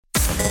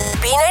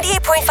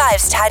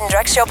B98.5's Tad and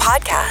Drex Show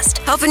podcast,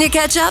 helping you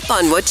catch up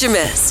on what you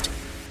missed.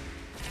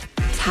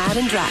 Tad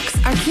and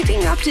Drex are keeping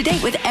you up to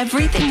date with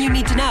everything you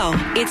need to know.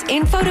 It's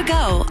Info to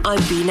Go on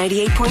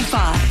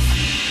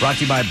B98.5. Brought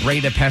to you by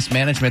Breda Pest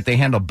Management. They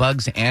handle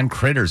bugs and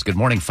critters. Good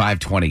morning,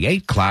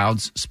 528.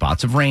 Clouds,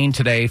 spots of rain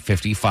today,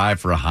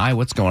 55 for a high.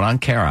 What's going on,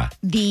 Kara?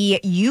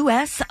 The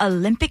U.S.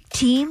 Olympic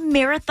Team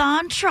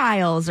Marathon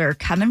Trials are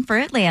coming for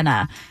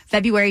Atlanta.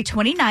 February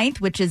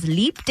 29th, which is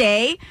Leap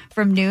Day,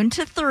 from noon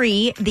to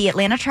 3, the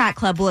Atlanta Track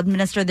Club will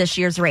administer this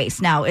year's race.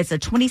 Now, it's a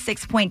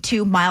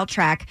 26.2-mile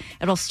track.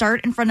 It'll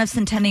start in front of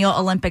Centennial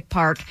Olympic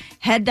Park,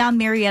 head down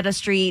Marietta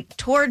Street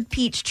toward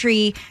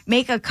Peachtree,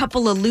 make a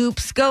couple of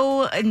loops,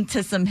 go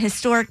into some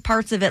historic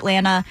parts of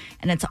Atlanta,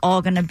 and it's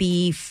all going to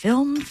be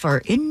filmed for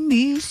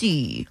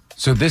NBC.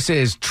 So this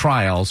is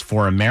trials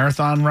for a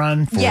marathon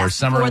run for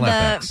Summer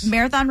Olympics. The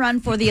marathon run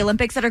for the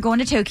Olympics that are going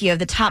to Tokyo.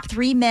 The top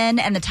 3 men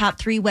and the top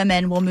 3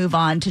 women will move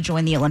on to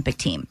join the Olympic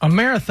team. A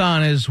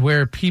marathon is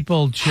where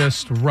people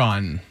just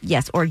run.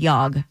 Yes, or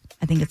jog.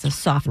 I think it's a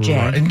soft J.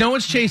 Right. No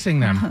one's chasing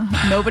them.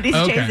 Nobody's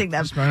chasing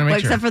them. Well,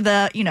 except for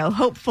the,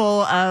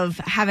 hopeful of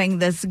having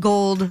this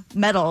gold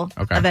medal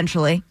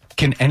eventually.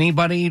 Can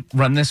anybody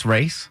run this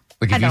race?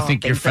 Like, if you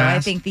think you're fast?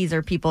 I think these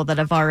are people that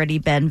have already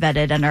been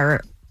vetted and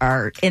are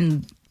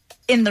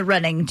in the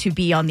running to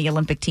be on the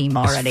Olympic team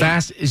already. As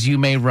fast as you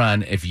may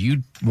run, if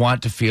you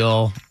want to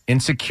feel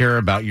insecure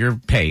about your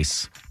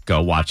pace,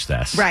 go watch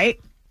this. Right.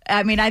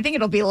 I mean, I think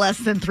it'll be less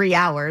than 3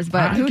 hours,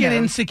 but who get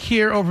knows?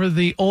 Insecure over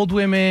the old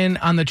women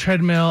on the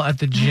treadmill at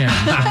the gym.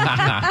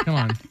 Come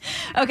on.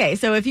 Okay,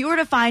 so if you were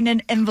to find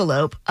an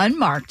envelope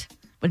unmarked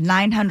with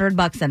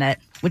 $900 in it,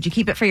 would you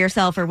keep it for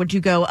yourself, or would you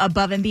go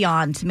above and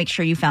beyond to make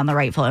sure you found the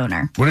rightful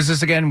owner? What is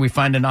this again? We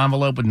find an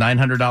envelope with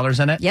 $900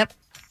 in it? Yep.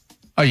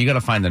 Oh, you got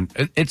to find them.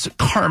 It's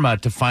karma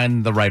to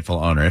find the rightful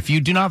owner. If you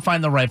do not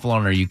find the rightful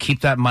owner, you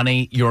keep that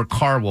money, your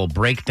car will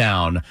break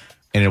down,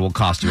 and it will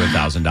cost you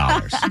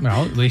 $1,000.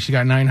 Well, at least you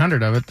got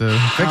 900 of it to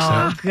fix it.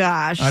 Oh,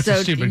 gosh. That's so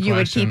a stupid you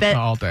question. Would keep it?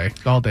 All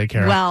day,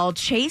 Kara. Well,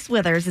 Chase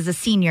Withers is a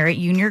senior at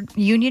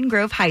Union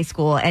Grove High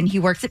School, and he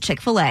works at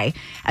Chick-fil-A.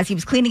 As he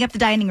was cleaning up the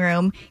dining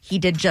room, he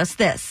did just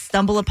this,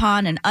 stumble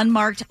upon an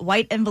unmarked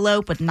white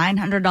envelope with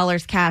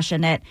 $900 cash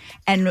in it,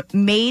 and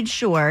made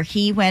sure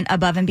he went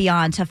above and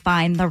beyond to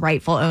find the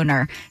rightful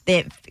owner.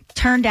 It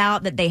turned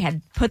out that they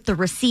had put the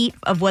receipt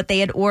of what they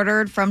had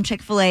ordered from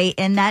Chick-fil-A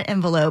in that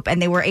envelope,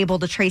 and they were able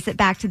to trace it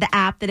back to the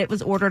app that it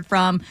was ordered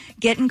from,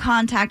 get in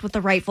contact with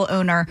the rightful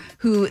owner,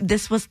 who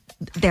this was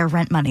their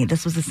rent money.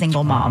 This was a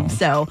single mom.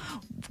 So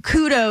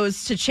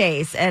kudos to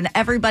Chase and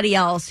everybody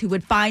else who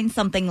would find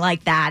something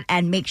like that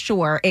and make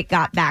sure it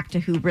got back to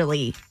who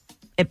really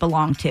it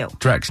belonged to.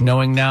 Drex,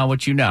 knowing now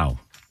what you know,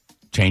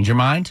 change your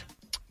mind?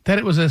 That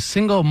it was a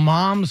single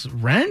mom's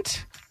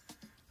rent?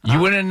 You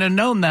wouldn't have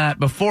known that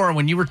before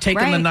when you were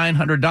taking the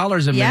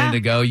 $900 a minute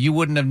ago. You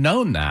wouldn't have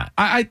known that.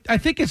 I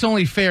think it's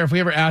only fair if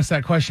we ever ask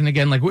that question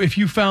again. Like, if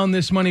you found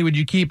this money, would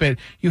you keep it?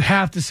 You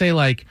have to say,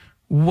 like,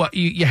 what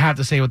you have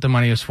to say what the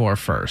money is for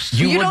first.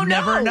 You would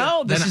never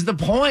know. This is the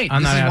point. This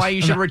is why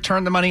you should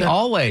return the money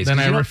always. Then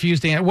I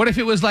refuse to answer. What if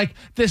it was like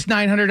this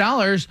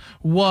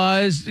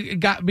 $900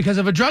 got because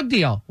of a drug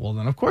deal? Well,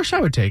 then of course I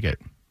would take it.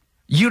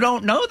 You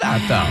don't know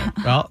that, though.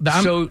 Well,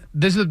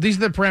 these are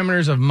the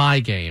parameters of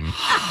my game.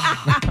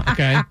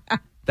 Okay?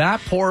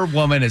 That poor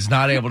woman is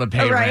not able to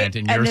pay rent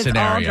in your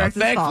scenario.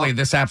 Thankfully,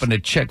 this happened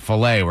at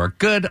Chick-fil-A, where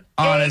good,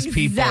 honest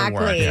people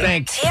work.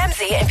 Thanks.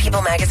 TMZ and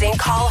People Magazine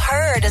call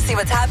her to see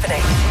what's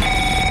happening.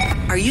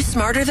 Are You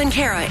Smarter Than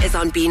Kara is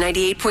on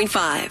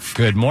B98.5.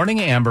 Good morning,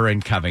 Amber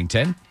in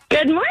Covington.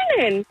 Good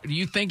morning. Do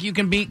you think you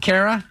can beat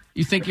Kara?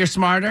 You think you're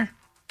smarter?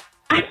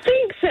 I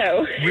think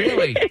so.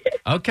 Really?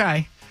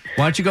 Okay.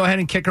 Why don't you go ahead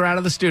and kick her out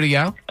of the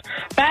studio?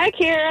 Bye,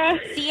 Kara.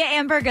 See ya,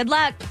 Amber. Good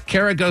luck.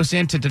 Kara goes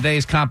into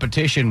today's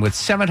competition with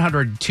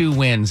 702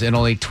 wins and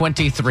only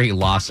 23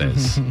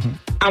 losses.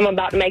 I'm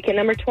about to make it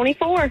number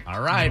 24.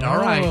 All right.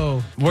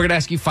 We're going to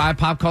ask you 5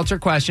 pop culture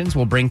questions.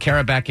 We'll bring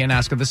Kara back in,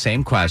 ask her the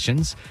same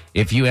questions.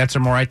 If you answer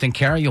more right than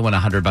Kara, you'll win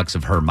 $100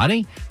 of her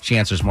money. She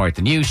answers more right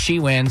than you. She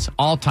wins.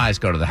 All ties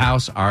go to the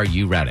house. Are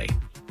you ready?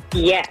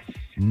 Yes.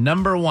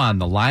 Number 1,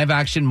 the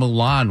live-action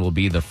Mulan will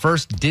be the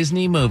first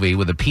Disney movie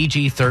with a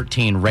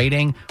PG-13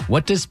 rating.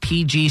 What does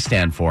PG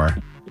stand for?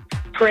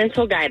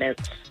 Parental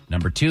guidance.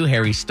 Number 2,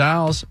 Harry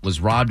Styles was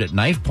robbed at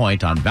knife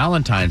point on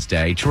Valentine's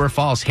Day. True or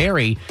false,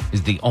 Harry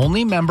is the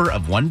only member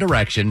of One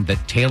Direction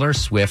that Taylor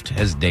Swift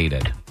has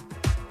dated?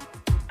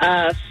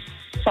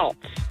 False.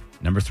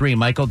 Number 3,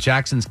 Michael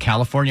Jackson's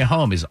California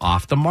home is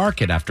off the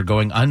market after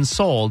going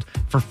unsold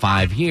for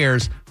 5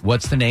 years.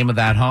 What's the name of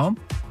that home?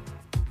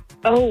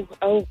 Oh,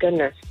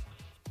 goodness.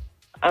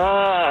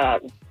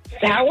 That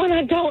one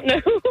I don't know.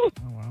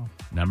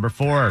 Number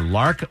 4,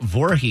 Lark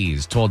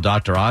Voorhees told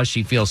Dr. Oz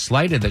she feels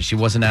slighted that she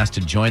wasn't asked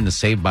to join the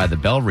Saved by the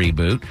Bell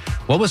reboot.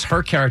 What was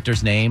her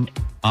character's name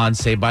on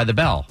Saved by the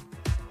Bell?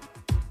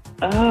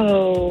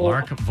 Oh.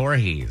 Lark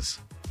Voorhees.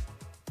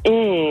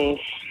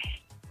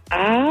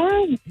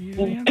 I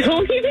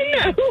don't even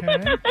know.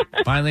 Okay.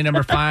 Finally,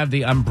 number 5,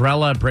 the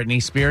umbrella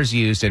Britney Spears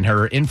used in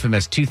her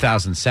infamous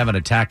 2007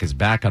 attack is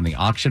back on the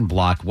auction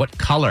block. What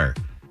color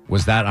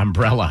was that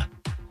umbrella?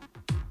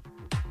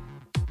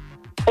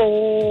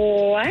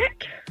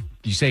 Black?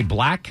 Did you say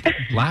black?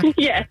 Black?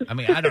 Yes. I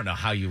mean, I don't know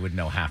how you would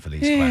know half of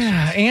these Yeah,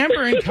 questions.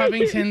 Amber in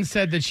Covington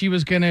said that she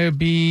was going to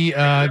be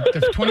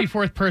the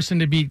 24th person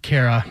to beat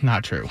Kara.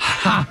 Not true.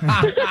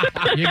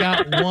 You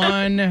got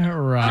one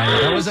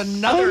right. That was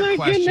another Oh, my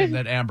question goodness.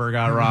 that Amber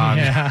got wrong.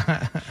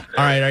 Yeah.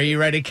 All right, are you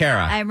ready,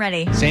 Kara? I'm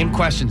ready. Same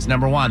questions.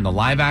 Number 1, the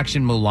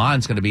live-action Mulan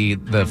is going to be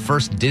the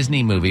first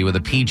Disney movie with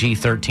a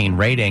PG-13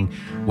 rating.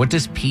 What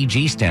does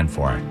PG stand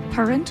for?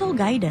 Parental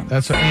guidance.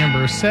 That's what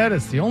Amber said.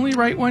 It's the only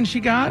right one she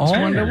got. It's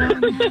 1-1.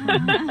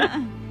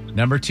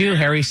 Number 2,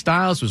 Harry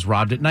Styles was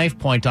robbed at knife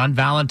point on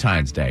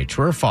Valentine's Day.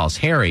 True or false?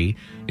 Harry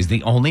is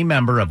the only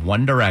member of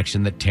One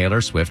Direction that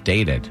Taylor Swift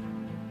dated.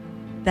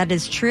 That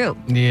is true.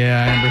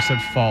 Yeah, Amber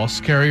said false.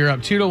 Kara, you're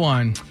up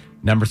 2-1.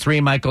 Number 3,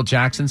 Michael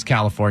Jackson's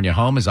California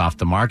home is off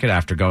the market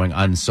after going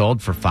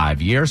unsold for 5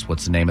 years.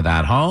 What's the name of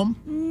that home?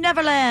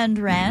 Neverland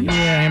Ranch.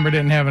 Yeah, Amber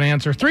didn't have an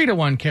answer.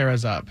 3-1.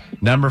 Kara's up.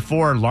 Number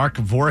 4, Lark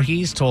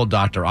Voorhees told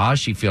Dr. Oz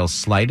she feels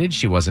slighted.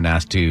 She wasn't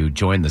asked to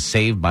join the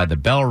Saved by the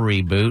Bell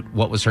reboot.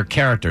 What was her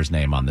character's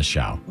name on the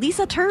show?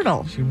 Lisa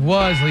Turtle. She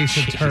was Lisa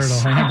Jeez.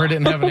 Turtle. Amber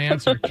didn't have an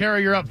answer.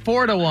 Kara, you're up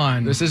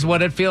 4-1. This is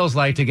what it feels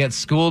like to get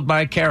schooled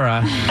by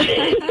Kara.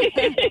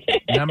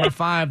 Number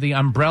 5, the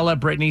umbrella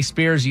Britney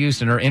Spears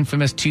used in her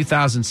infamous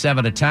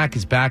 2007 attack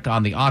is back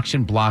on the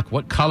auction block.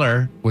 What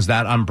color was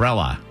that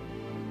umbrella?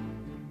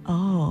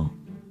 Oh.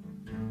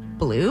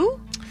 Blue?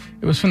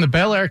 It was from the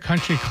Bel Air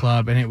Country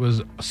Club, and it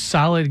was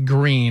solid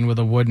green with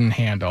a wooden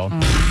handle.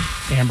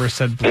 Amber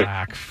said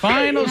black.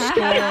 Final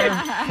score,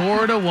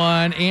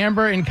 4-1.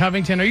 Amber in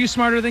Covington. Are you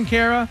smarter than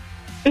Kara?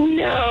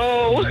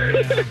 No.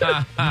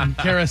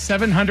 Kara,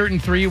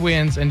 703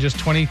 wins and just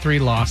 23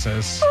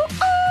 losses.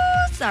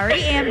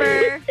 Sorry,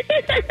 Amber.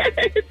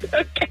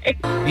 Okay.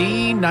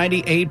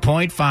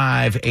 B98.5,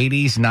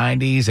 80s,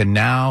 90s, and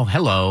now,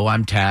 hello,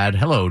 I'm Tad.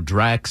 Hello,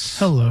 Drex.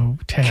 Hello,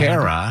 Ted.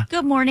 Kara,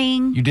 Good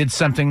morning. you did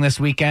something this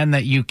weekend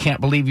that you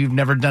can't believe you've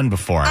never done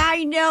before.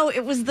 I know.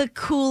 It was the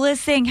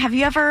coolest thing. Have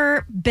you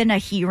ever been a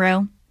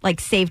hero?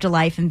 Like saved a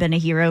life and been a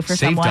hero for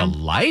Saved someone? a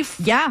life?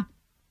 Yeah.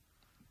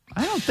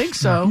 I don't think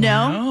so.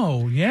 No?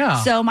 Oh,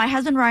 yeah. So my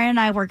husband Ryan and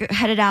I were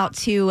headed out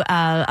to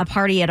a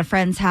party at a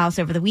friend's house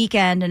over the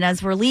weekend, and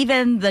as we're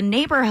leaving the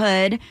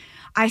neighborhood,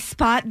 I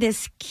spot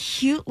this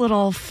cute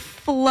little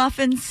fluff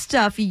and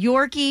stuff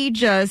Yorkie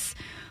just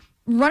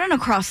running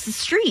across the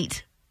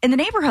street in the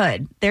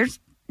neighborhood. There's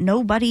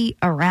nobody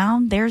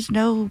around. There's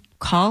no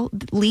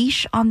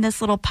leash on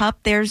this little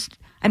pup. He's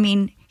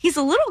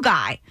a little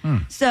guy.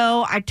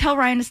 So I tell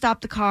Ryan to stop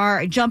the car.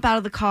 I jump out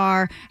of the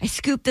car. I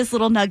scoop this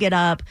little nugget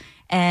up.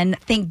 And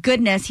thank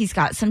goodness he's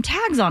got some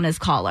tags on his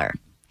collar.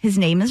 His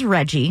name is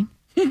Reggie.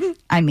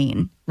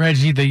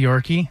 Reggie the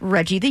Yorkie.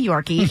 Reggie the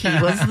Yorkie.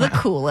 He was the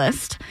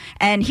coolest.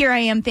 And here I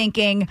am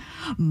thinking,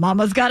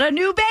 Mama's got a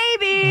new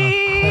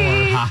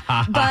baby.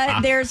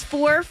 But there's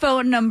 4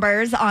 phone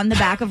numbers on the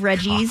back of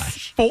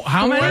Reggie's.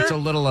 How many? That's a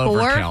little 4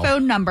 overkill.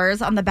 phone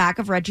numbers on the back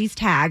of Reggie's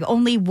tag.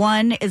 Only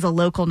one is a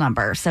local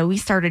number. So we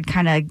started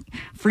kind of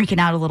freaking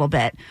out a little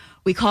bit.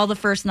 We call the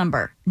first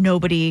number.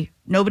 Nobody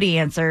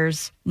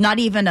answers. Not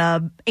even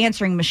a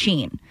answering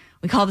machine.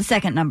 We call the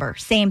second number.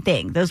 Same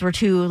thing. Those were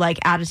 2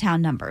 out of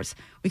town numbers.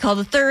 We call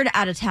the third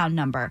out of town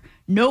number.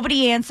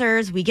 Nobody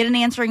answers. We get an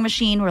answering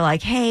machine. We're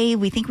like, hey,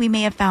 we think we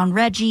may have found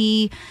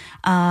Reggie.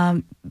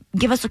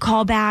 Give us a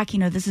call back.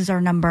 This is our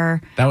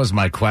number. That was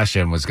my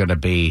question, was going to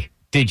be,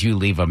 did you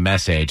leave a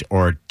message,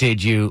 or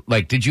did you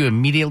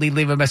immediately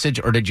leave a message,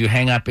 or did you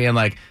hang up being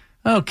like,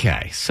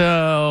 okay,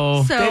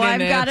 so they didn't I've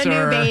got a new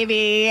answer.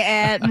 baby.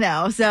 And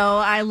no. So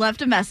I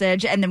left a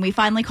message, and then we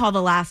finally call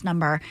the last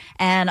number,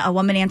 and a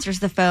woman answers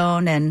the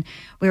phone, and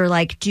we were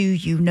like, do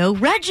you know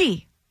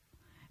Reggie?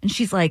 And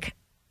she's like,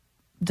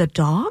 the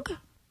dog?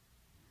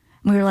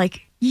 And we were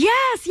like,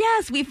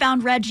 yes, we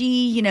found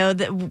Reggie,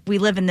 that we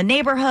live in the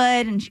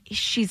neighborhood. And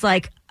she's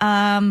like,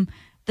 the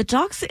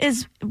dog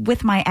is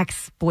with my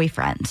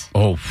ex-boyfriend.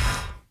 Oh,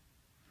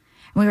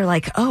 And we were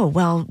like, oh,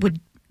 well,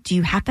 do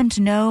you happen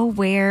to know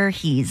where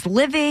he's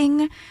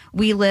living?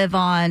 We live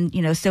on,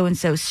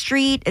 so-and-so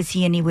street. Is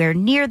he anywhere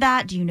near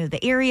that? Do you know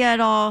the area at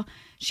all?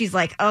 She's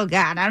like, oh,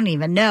 God, I don't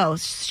even know.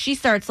 She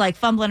starts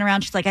fumbling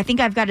around. She's like, I think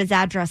I've got his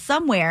address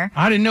somewhere.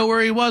 I didn't know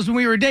where he was when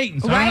we were dating,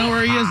 so I don't know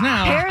where he is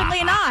now.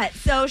 Apparently not.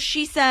 So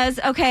she says,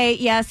 okay,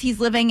 yes, he's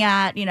living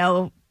at,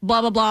 blah,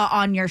 blah, blah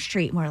on your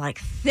street. And we're like,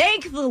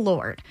 thank the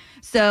Lord.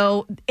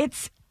 So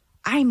it's,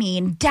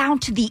 down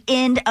to the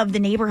end of the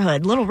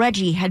neighborhood. Little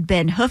Reggie had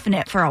been hoofing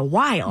it for a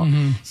while.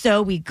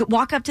 So we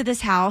walk up to this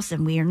house,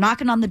 and we are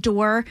knocking on the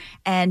door,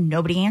 and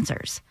nobody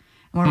answers.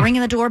 And we're ringing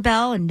the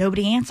doorbell, and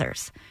nobody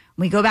answers.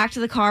 We go back to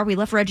the car. We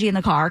left Reggie in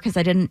the car because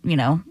we didn't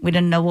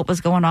know what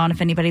was going on, if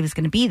anybody was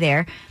going to be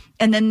there.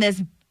 And then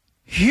this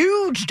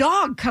huge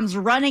dog comes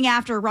running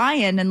after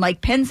Ryan and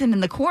like pins him in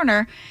the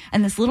corner.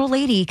 And this little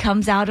lady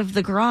comes out of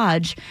the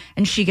garage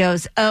and she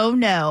goes, "Oh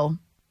no,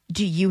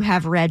 do you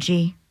have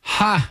Reggie?"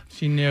 Ha!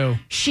 She knew.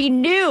 She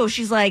knew.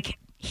 She's like,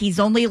 "He's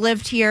only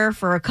lived here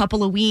for a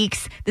couple of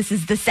weeks. This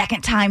is the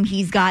second time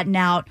he's gotten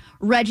out.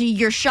 Reggie,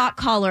 your shock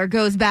collar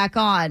goes back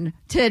on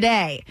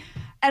today."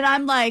 And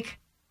I'm like,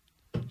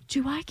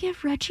 do I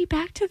give Reggie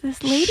back to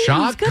this lady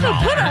who's going to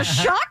put a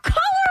shock collar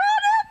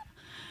on him?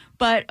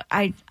 But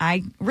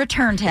I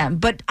returned him.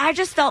 But I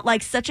just felt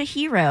like such a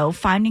hero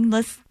finding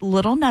this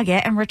little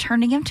nugget and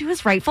returning him to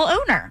his rightful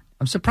owner.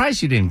 I'm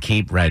surprised you didn't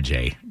keep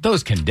Reggie.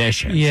 Those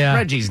conditions. Yeah.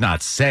 Reggie's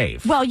not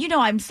safe. Well,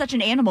 I'm such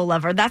an animal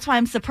lover. That's why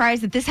I'm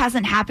surprised that this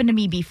hasn't happened to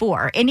me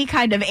before. Any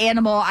kind of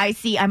animal I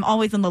see, I'm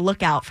always on the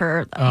lookout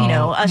for,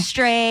 a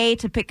stray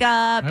to pick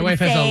up. My wife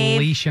has a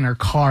leash in her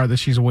car that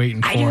she's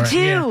waiting for. I do too.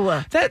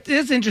 Yeah. That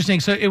is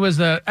interesting. So it was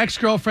the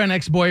ex-girlfriend,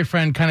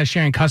 ex-boyfriend kind of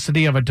sharing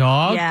custody of a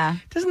dog. Yeah.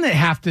 Doesn't it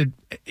have to?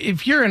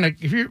 If you're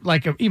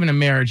even a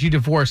marriage, you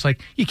divorce,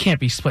 like you can't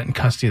be splitting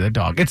custody of the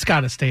dog. It's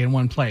got to stay in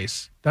one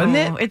place, doesn't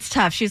it? It's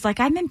tough. She's like,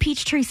 "I'm in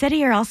Peachtree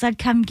City, or else I'd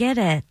come get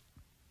it."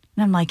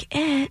 And I'm like,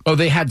 Oh,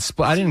 they had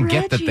split. I didn't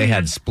get that they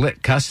had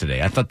split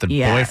custody. I thought the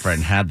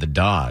boyfriend had the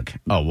dog.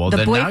 Oh, well, the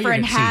then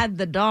boyfriend now had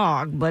the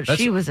dog, but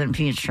she was in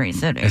Peachtree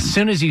City. As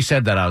soon as you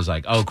said that, I was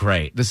like, oh,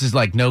 great. This is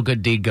like no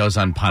good deed goes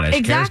unpunished.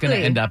 Exactly.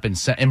 Kara's going to end up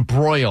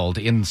embroiled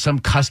in some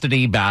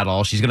custody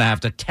battle. She's going to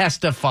have to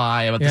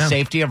testify about the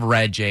safety of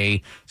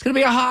Reggie. It's going to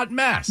be a hot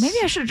mess. Maybe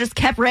I should have just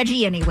kept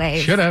Reggie anyway.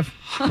 Should have,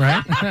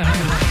 right?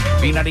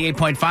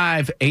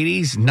 B98.5,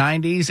 80s,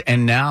 90s,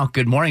 and now,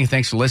 good morning.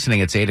 Thanks for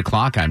listening. It's 8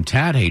 o'clock. I'm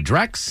Tad. Hey,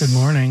 Drex. Good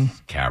morning.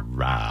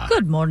 Kara.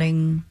 Good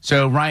morning.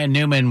 So Ryan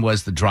Newman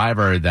was the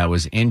driver that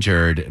was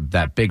injured,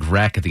 that big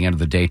wreck at the end of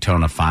the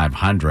Daytona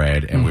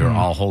 500, and we were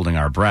all holding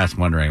our breath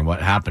wondering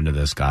what happened to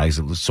this guy. It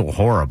was so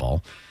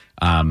horrible.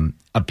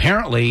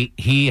 Apparently,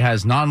 he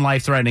has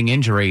non-life-threatening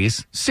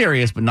injuries,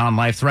 serious but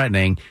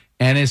non-life-threatening,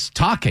 and is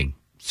talking.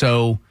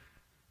 So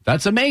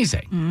that's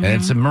amazing, and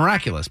it's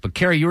miraculous. But,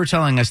 Carrie, you were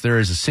telling us there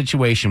is a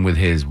situation with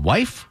his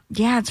wife?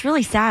 Yeah, it's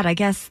really sad. I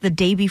guess the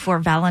day before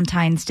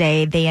Valentine's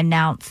Day, they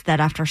announced that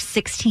after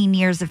 16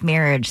 years of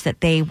marriage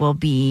that they will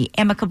be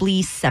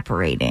amicably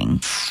separating.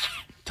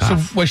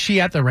 Tough. So was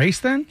she at the race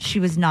then? She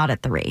was not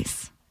at the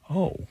race.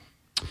 Oh.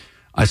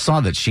 I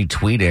saw that she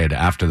tweeted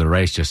after the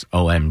race just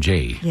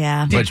OMG.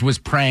 Yeah. Which was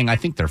praying. I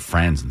think they're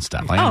friends and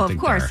stuff. Of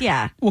course,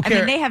 yeah. Well, I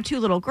mean, they have 2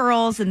 little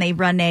girls and they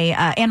run a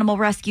animal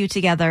rescue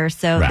together,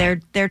 so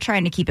they're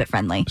trying to keep it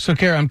friendly. So,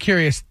 Kara, I'm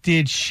curious,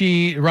 did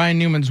Ryan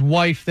Newman's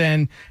wife,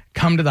 then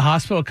come to the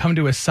hospital, come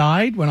to his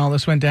side when all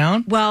this went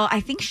down? Well,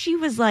 I think she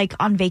was like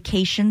on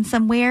vacation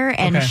somewhere,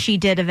 and she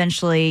did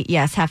eventually,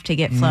 have to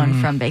get flown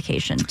from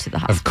vacation to the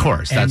hospital. Of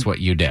course, that's what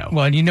you do.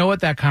 Well, and you know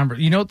what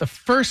the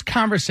first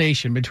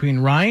conversation between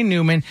Ryan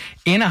Newman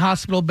in a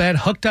hospital bed,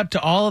 hooked up to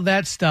all of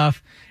that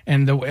stuff,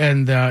 and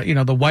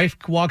the wife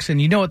walks in.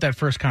 You know what that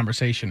first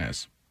conversation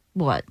is?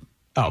 What?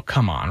 Oh,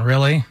 come on,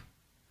 really?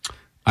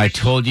 I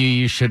told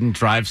you shouldn't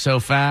drive so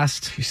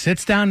fast. She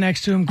sits down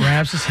next to him,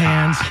 grabs his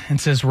hands,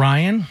 and says,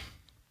 "Ryan,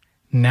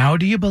 now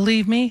do you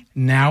believe me?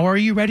 Now are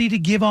you ready to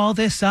give all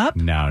this up?"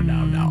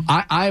 No.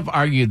 I've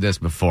argued this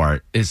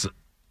before, is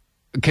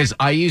because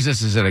I use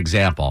this as an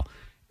example.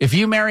 If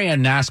you marry a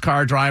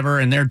NASCAR driver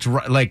and they're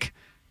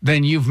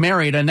then you've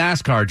married a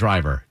NASCAR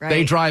driver. Right.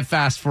 They drive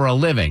fast for a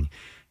living.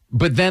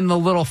 But then the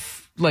little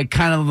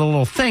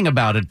thing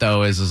about it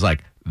though is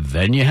like,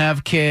 then you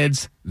have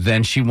kids.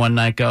 Then she one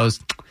night goes,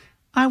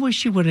 "I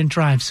wish you wouldn't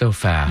drive so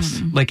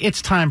fast. Like,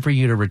 it's time for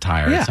you to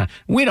retire." Yeah.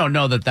 We don't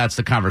know that that's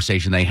the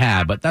conversation they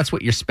had, but that's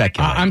what you're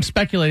speculating. I'm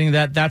speculating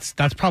that that's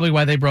probably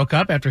why they broke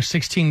up after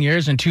 16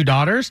 years and 2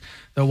 daughters.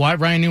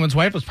 Ryan Newman's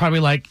wife was probably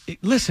like,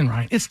 "Listen,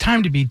 Ryan, it's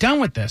time to be done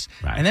with this."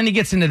 Right. And then he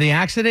gets into the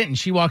accident, and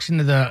she walks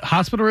into the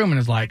hospital room and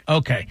is like,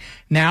 "Okay,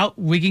 now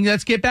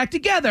let's get back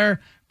together,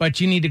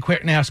 but you need to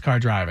quit NASCAR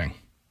driving."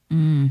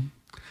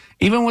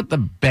 Even with the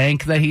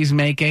bank that he's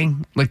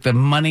making, like the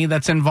money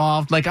that's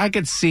involved, like I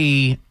could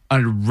see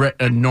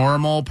a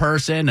normal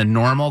person, a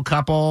normal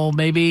couple,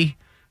 maybe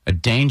a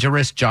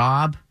dangerous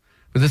job.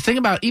 But the thing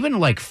about even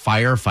like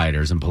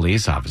firefighters and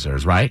police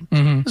officers, right?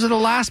 Those are the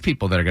last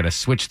people that are going to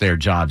switch their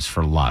jobs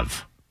for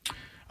love.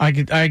 I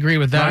agree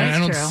with that. Right.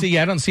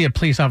 I don't see a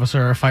police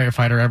officer or a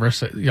firefighter ever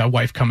say, a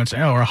wife come and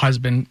say, or a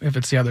husband, if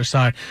it's the other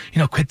side,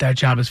 quit that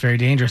job, is very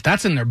dangerous.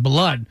 That's in their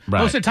blood. Right.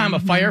 Most of the time, a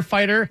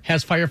firefighter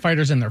has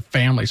firefighters in their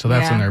family, so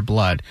that's in their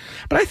blood.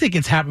 But I think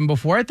it's happened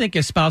before. I think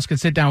a spouse could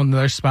sit down with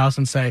their spouse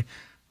and say,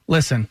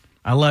 "Listen,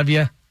 I love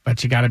you,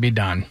 but you got to be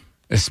done."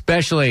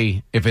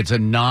 Especially if it's a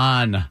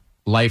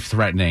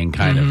non-life-threatening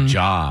kind of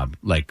job,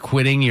 like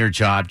quitting your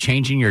job,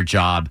 changing your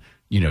job,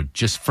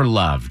 just for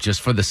love,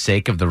 just for the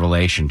sake of the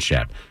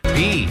relationship.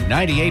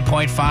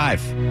 B98.5,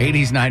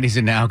 80s, 90s,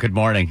 and now. Good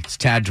morning. It's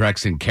Tad,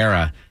 Drex, and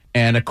Kara.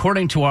 And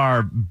according to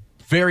our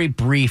very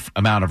brief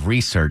amount of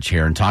research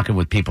here and talking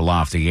with people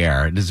off the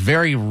air, it is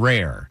very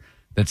rare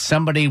that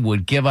somebody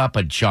would give up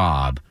a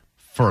job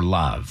for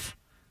love.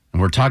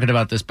 And we're talking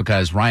about this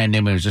because Ryan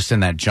Newman was just in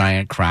that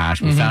giant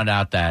crash. We found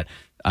out that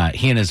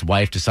he and his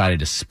wife decided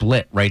to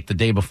split right the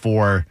day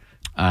before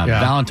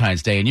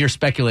Valentine's Day. And you're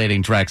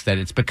speculating, Drex, that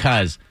it's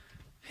because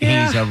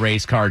he's a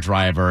race car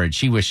driver and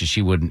she wishes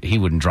he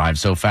wouldn't drive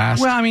so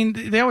fast. Well, I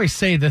mean, they always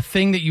say the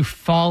thing that you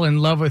fall in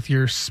love with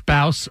your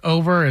spouse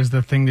over is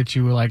the thing that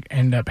you like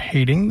end up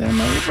hating them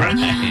over.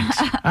 Right.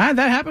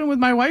 That happened with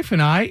my wife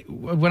and I.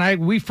 When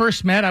we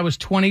first met, I was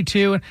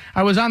 22 and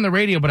I was on the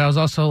radio, but I was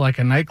also like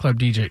a nightclub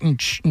DJ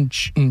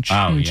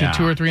at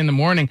 2 or 3 in the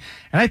morning.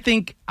 And I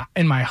think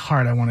in my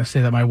heart, I want to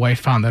say that my wife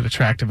found that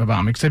attractive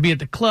about me because I'd be at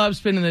the club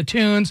spinning the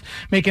tunes,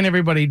 making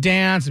everybody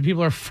dance, and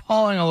people are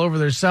falling all over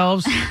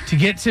themselves to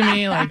get to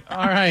me. Like,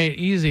 all right,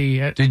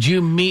 easy. Did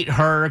you meet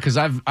her? Because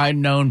I've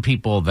known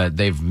people that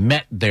they've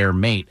met their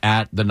mate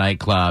at the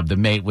nightclub. The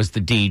mate was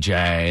the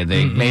DJ.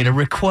 They made a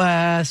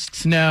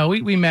request. No,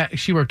 we met.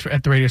 She worked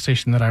at the radio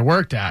station that I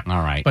worked at.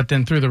 All right. But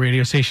then through the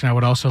radio station, I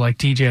would also like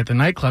DJ at the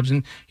nightclubs.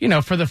 And,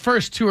 for the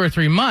first 2 or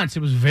 3 months,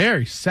 it was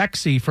very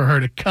sexy for her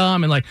to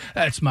come and like,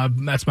 that's my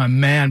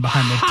man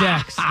behind the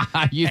decks.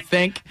 You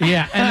think?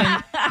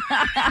 Yeah.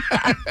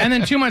 And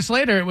then 2 months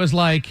later, it was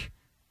like,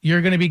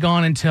 you're going to be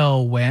gone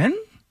until when?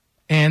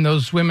 And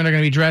those women are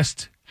going to be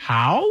dressed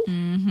how?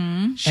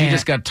 Mm-hmm. She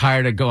just got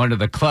tired of going to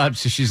the club,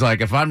 so she's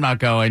like, if I'm not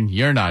going,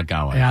 you're not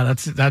going. Yeah,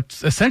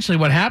 that's essentially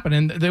what happened.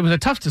 And there was a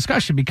tough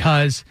discussion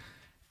because,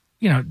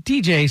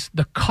 DJs,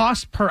 the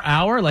cost per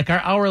hour, like our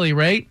hourly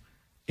rate,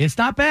 it's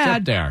not bad. It's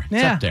up there.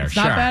 Yeah, it's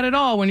not bad at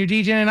all when you're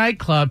DJing a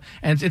nightclub.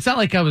 And it's not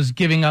like I was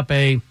giving up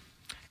a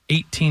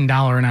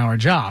 $18 an hour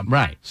job.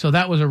 Right. So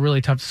that was a really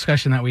tough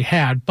discussion that we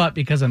had. But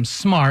because I'm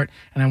smart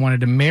and I wanted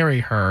to marry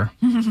her,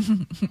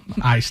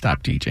 I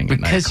stopped DJing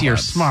at Because you're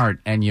nightclubs. smart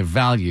and you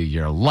value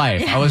your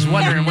life. I was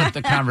wondering what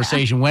the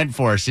conversation went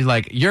for. She's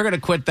like, you're going to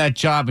quit that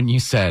job. And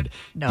you said,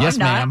 No, yes,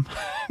 I'm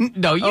ma'am.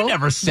 No, you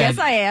never said. Yes,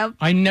 I am.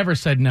 I never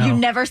said no. You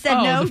never said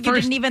no? the You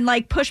didn't even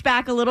like push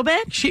back a little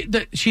bit?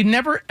 She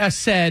never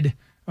said,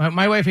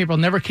 my wife April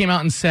never came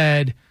out and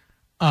said,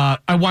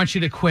 I want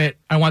you to quit.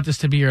 I want this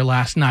to be your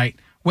last night.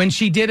 When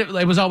she did it,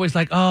 it was always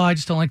like, oh, I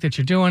just don't like that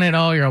you're doing it.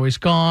 Oh, you're always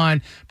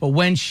gone. But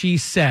when she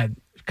said,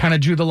 kind of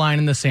drew the line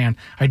in the sand,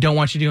 I don't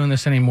want you doing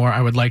this anymore.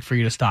 I would like for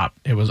you to stop.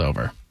 It was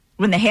over.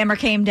 When the hammer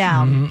came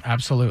down.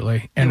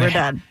 Absolutely. And we're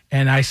done.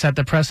 And I set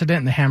the precedent,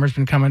 and the hammer's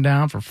been coming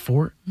down for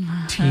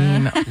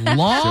 14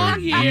 long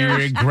years. You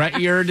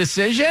regret your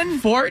decision?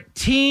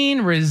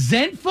 14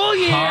 resentful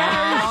years.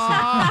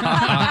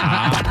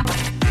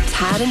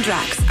 Tad and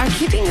Drex are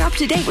keeping you up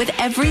to date with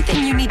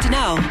everything you need to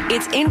know.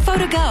 It's Info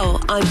to Go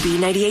on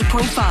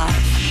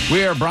B98.5.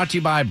 We are brought to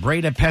you by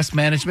Breda Pest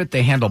Management.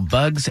 They handle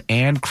bugs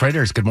and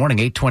critters. Good morning,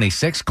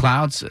 826.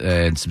 Clouds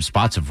and some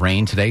spots of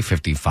rain today,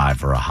 55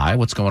 for a high.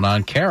 What's going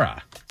on,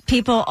 Kara?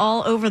 People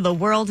all over the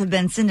world have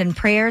been sending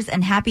prayers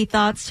and happy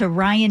thoughts to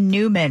Ryan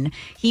Newman.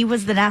 He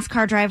was the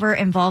NASCAR driver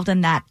involved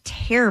in that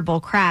terrible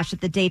crash at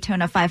the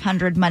Daytona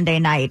 500 Monday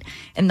night.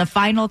 In the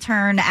final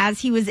turn, as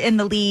he was in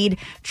the lead,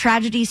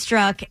 tragedy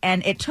struck,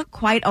 and it took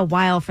quite a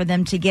while for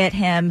them to get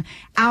him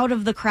out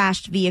of the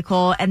crashed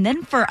vehicle, and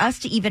then for us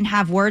to even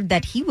have word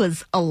that he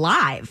was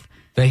alive.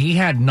 That he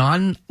had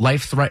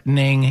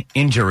non-life-threatening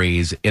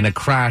injuries in a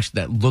crash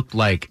that looked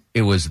like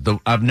it was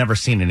I've never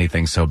seen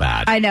anything so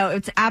bad. I know.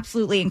 It's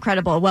absolutely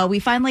incredible. Well, we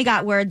finally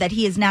got word that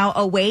he is now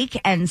awake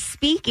and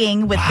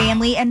speaking with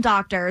family and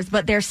doctors,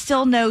 but there's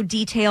still no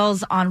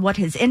details on what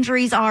his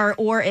injuries are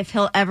or if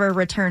he'll ever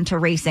return to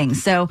racing.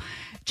 So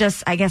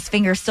just, I guess,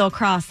 fingers still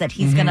crossed that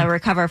he's going to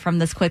recover from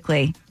this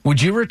quickly.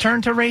 Would you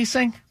return to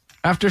racing?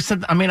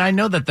 I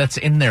know that that's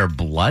in their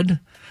blood.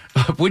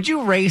 Would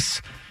you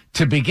race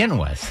to begin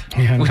with?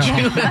 Yeah, Would no.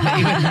 you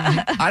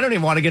I don't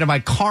even want to get in my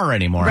car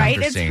anymore. Right?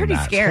 After It's seeing pretty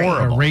that. scary. It's A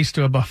horrible. race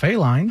to a buffet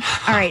line.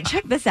 All right,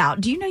 check this out.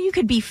 Do you know you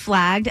could be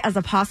flagged as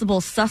a possible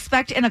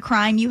suspect in a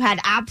crime you had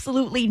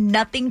absolutely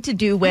nothing to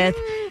do with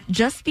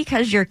just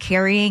because you're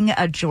carrying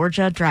a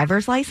Georgia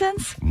driver's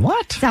license?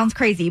 What? Sounds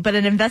crazy, but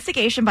an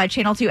investigation by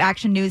Channel 2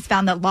 Action News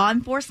found that law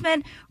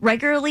enforcement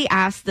regularly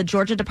asks the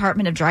Georgia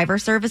Department of Driver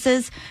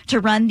Services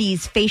to run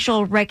these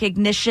facial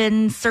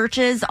recognition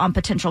searches on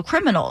potential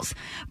criminals.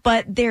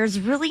 But there's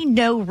really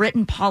no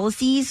written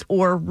policies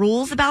or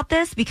rules about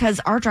this because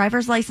our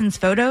driver's license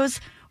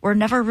photos were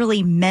never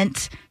really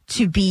meant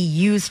to be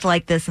used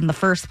like this in the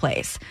first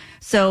place.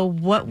 So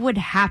what would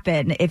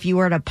happen if you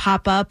were to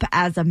pop up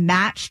as a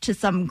match to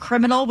some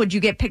criminal? Would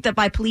you get picked up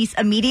by police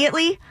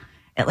immediately?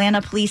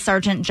 Atlanta Police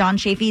Sergeant John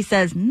Chafee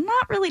says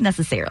not really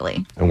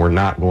necessarily. And we're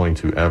not going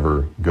to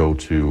ever go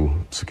to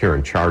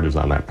securing charges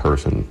on that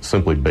person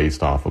simply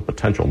based off a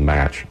potential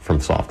match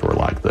from software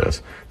like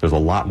this. There's a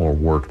lot more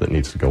work that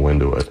needs to go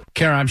into it.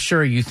 Kara, I'm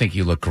sure you think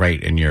you look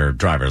great in your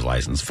driver's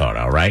license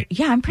photo, right?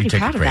 Yeah, I'm pretty you take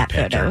proud a of great that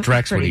picture. photo. Drex,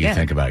 what do Pretty you good.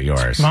 think about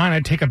yours? Mine,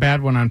 I'd take a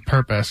bad one on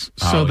purpose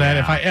so that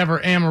yeah. if I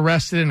ever am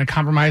arrested in a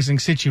compromising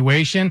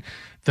situation,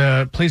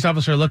 the police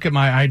officer look at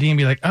my ID and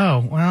be like,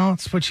 oh, well,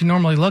 it's what you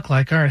normally look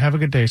like. All right, have a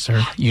good day,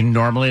 sir. You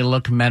normally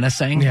look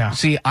menacing. Yeah.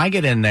 See, I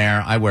get in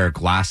there, I wear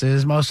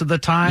glasses most of the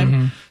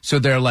time. So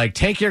they're like,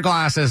 take your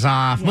glasses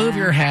off, move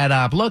your head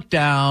up, look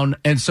down.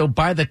 And so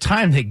by the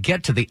time they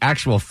get to the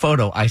actual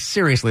photo, I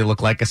seriously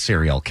look like a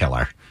serial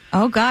killer.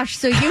 Oh, gosh.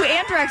 So you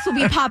and Drex will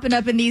be popping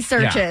up in these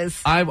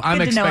searches. I'm Good to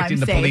know expecting I'm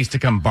the safe. police to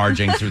come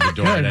barging through the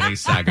door at any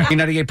second.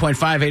 98.5,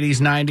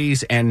 80s,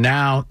 90s, and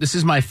now this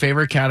is my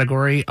favorite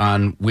category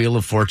on Wheel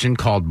of Fortune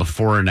called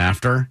Before and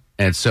After.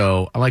 And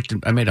so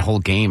I made a whole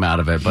game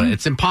out of it, but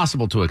it's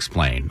impossible to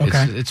explain.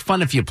 Okay. It's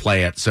fun if you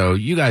play it, so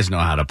you guys know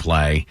how to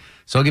play.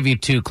 So I'll give you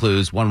 2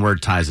 clues. One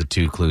word ties the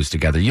 2 clues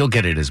together. You'll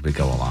get it as we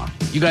go along.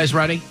 You guys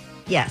ready?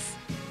 Yes.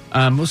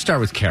 We'll start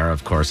with Kara,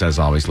 of course, as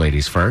always,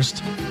 ladies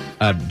first.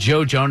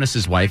 Joe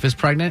Jonas's wife is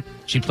pregnant.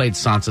 She played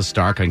Sansa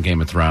Stark on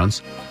Game of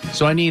Thrones.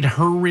 So I need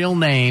her real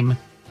name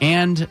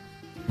and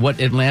what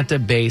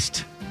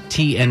Atlanta-based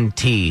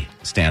TNT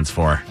stands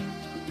for.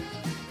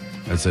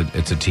 It's a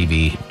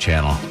TV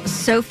channel.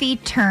 Sophie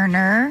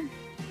Turner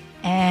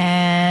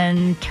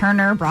and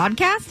Turner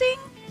Broadcasting?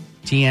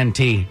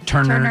 TNT,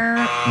 Turner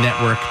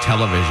Network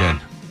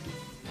Television.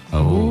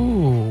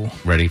 Ooh.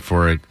 Ready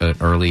for an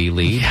early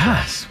lead?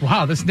 Yes.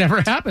 Wow, this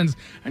never happens.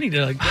 I need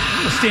to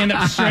stand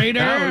up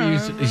straighter. Oh,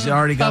 he's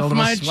already got a puff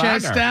little my swagger.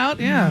 chest out.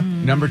 Yeah.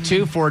 Number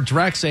 2 for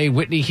Drex, a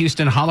Whitney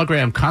Houston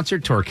hologram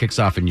concert tour kicks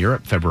off in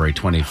Europe February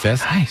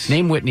 25th. Nice.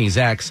 Name Whitney's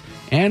ex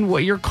and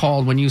what you're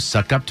called when you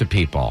suck up to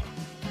people.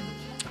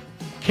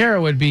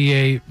 Kara would be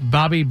a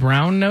Bobby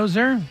Brown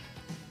noser.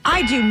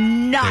 I do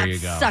not There you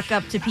go. suck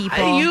up to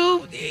people.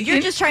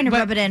 You're just trying to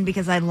rub it in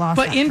because I lost.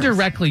 But that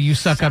indirectly, you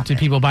suck up to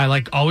people by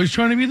like always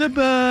trying to be the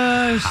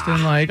best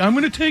and like I'm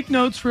going to take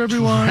notes for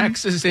everyone.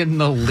 Drex is in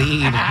the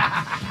lead.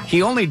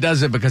 He only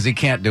does it because he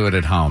can't do it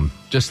at home.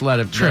 Just let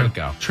it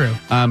go. True.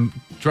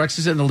 Drex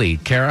is in the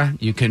lead. Kara,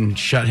 you can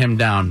shut him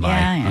down.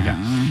 Yeah.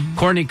 Okay.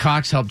 Courtney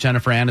Cox helped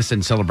Jennifer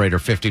Aniston celebrate her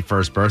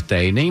 51st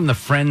birthday. Name the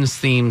Friends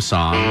theme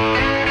song.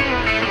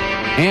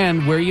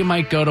 And where you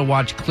might go to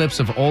watch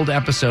clips of old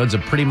episodes of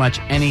pretty much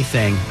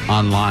anything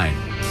online.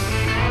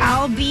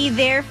 I'll be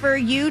there for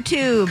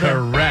YouTube.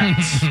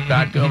 Correct.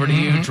 Back over to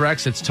you,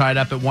 Drex. It's tied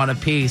up at 1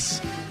 apiece.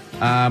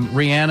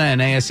 Rihanna and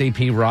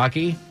ASAP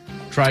Rocky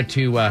tried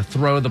to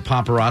throw the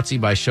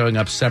paparazzi by showing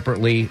up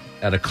separately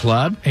at a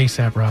club.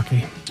 ASAP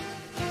Rocky.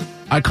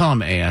 I call him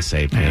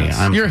ASAP.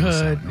 Yes. You're from the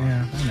hood. South.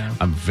 Yeah, I know.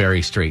 I'm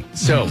very street.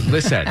 So,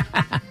 listen.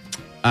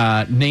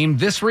 Name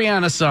this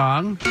Rihanna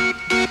song.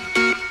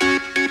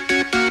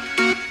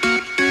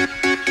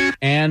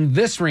 And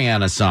this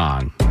Rihanna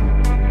song.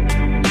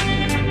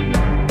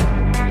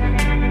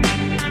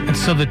 And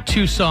so the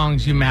 2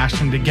 songs, you mashed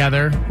them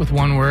together with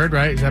one word,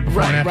 right? Is that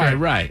before and after?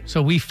 Right.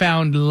 So we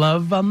found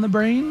Love on the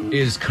Brain?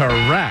 Is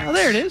correct. Oh,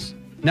 there it is.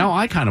 Now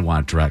I kind of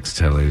want Drex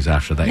to lose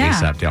after that Yeah,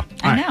 ASAP deal.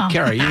 I know.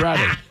 Kara, you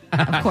ready?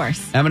 Of course.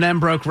 Eminem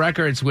broke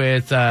records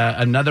with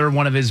another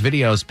one of his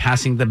videos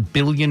passing the 1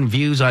 billion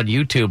views on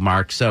YouTube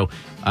mark. So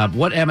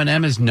what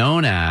Eminem is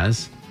known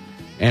as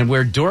and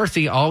where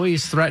Dorothy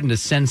always threatened to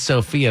send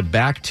Sophia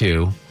back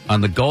to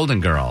on the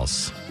Golden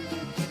Girls.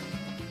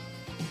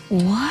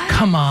 What?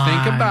 Come on.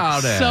 Think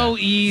about it. So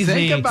easy.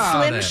 Think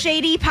about Slim it.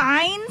 Shady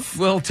Pines?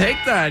 We'll take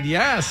that,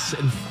 yes.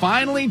 And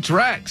finally,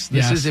 Drex.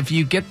 This Yes. is if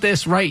you get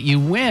this right, you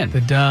win.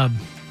 The dub.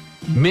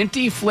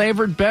 Minty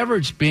flavored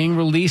beverage being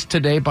released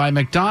today by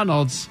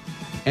McDonald's.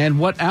 And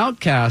what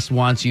Outkast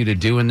wants you to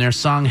do in their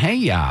song, Hey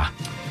Ya.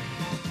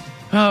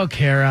 Oh,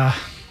 Kara.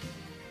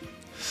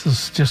 This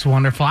is just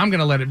wonderful. I'm going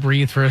to let it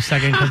breathe for a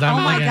second because I'm Oh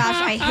my like, gosh,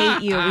 I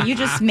hate you. Will you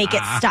just make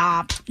it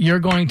stop? you're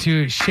going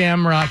to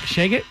shamrock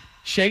shake it,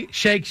 shake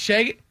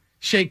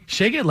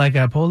it like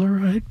a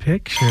Polaroid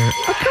picture.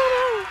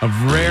 A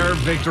rare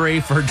victory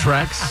for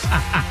Drex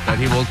that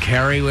he will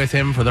carry with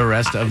him for the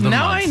rest of the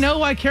Now month. I know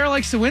why Kara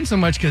likes to win so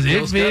much because it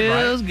Feels good,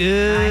 right? feels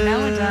good. I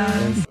know it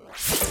does.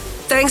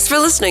 Thanks for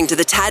listening to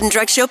the Tad and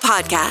Drex Show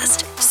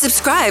podcast.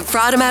 Subscribe for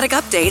automatic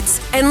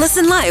updates and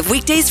listen live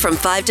weekdays from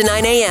 5 to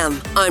 9 a.m.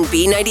 on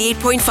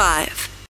B98.5.